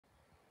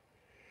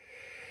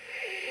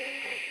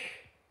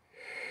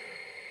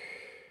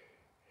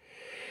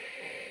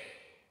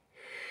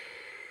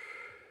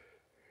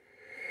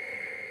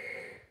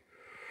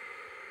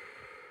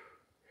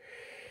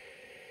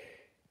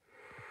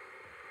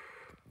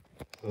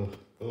Oh,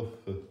 oh,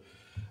 oh.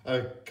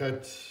 I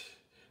can't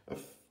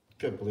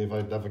believe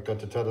I never got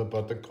to tell them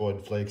about the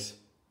cornflakes.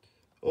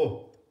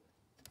 Oh,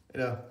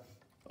 yeah.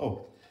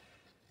 Oh,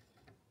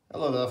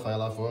 hello there,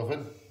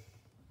 FireLavaOven.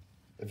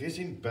 Have you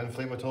seen Ben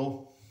Flame at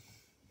all?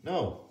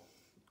 No.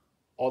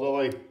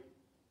 Although I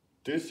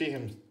do see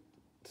him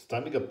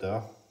standing up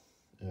there,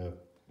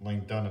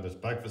 lying down on his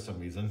back for some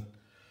reason.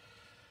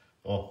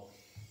 Oh.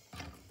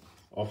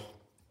 Oh.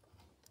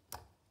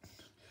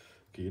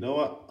 Okay, you know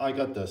what? I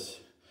got this.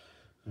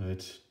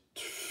 Right.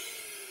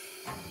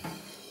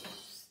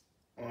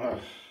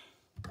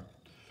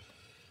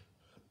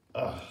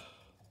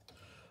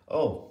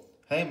 Oh,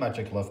 hey,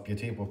 Magic Love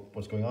Beauty.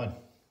 What's going on?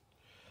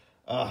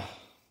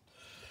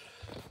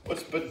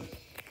 What's been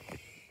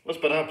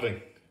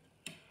happening?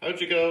 How'd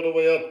you get all the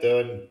way up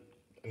there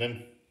and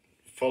then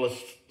fall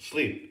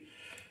asleep?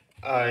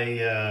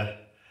 I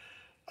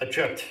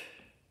tripped.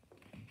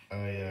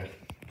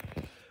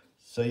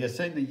 So you're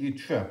saying that you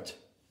tripped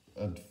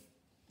and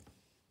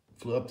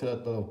flew up to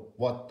that little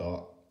what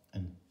dot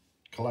and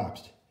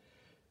collapsed?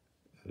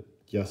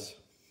 Yes.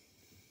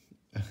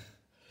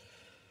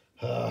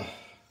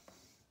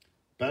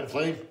 Ben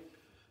Flame,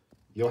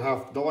 you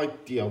have no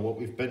idea what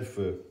we've been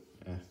through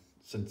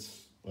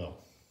since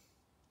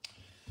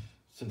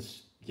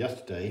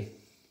yesterday.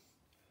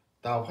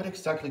 Now, what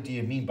exactly do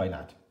you mean by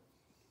that?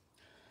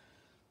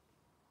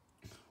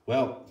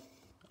 Well,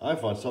 I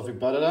thought something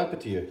bad had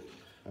happened to you.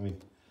 I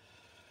mean,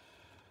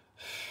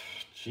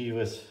 gee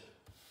whiz.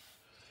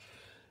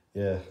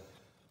 Yeah.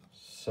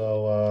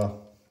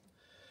 So,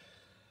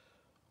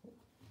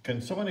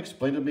 can someone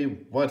explain to me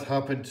what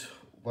happened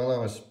while I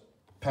was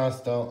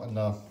passed out and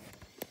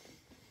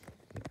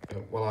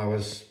while I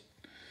was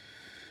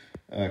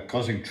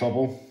causing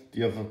trouble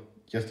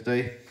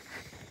yesterday?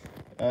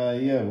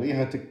 Yeah, we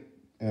had to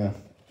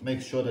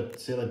make sure that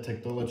Sailor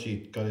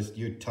Technology got his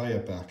new tire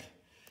back.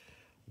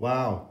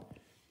 Wow,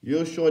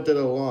 you sure did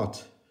a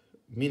lot.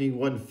 Meaning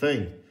one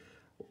thing,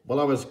 while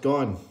I was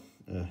gone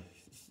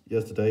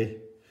yesterday.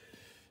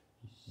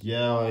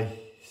 Yeah, I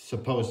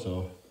suppose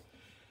so.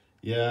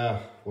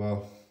 Yeah,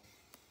 well,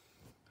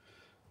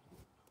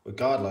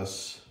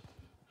 regardless,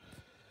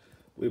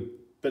 we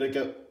better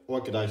get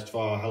organized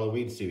for our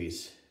Halloween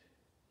series.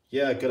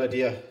 Yeah, good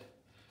idea.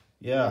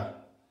 Yeah,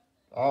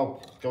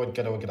 I'll go and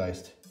get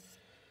organized.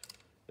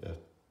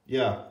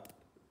 Yeah,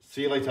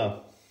 see you later.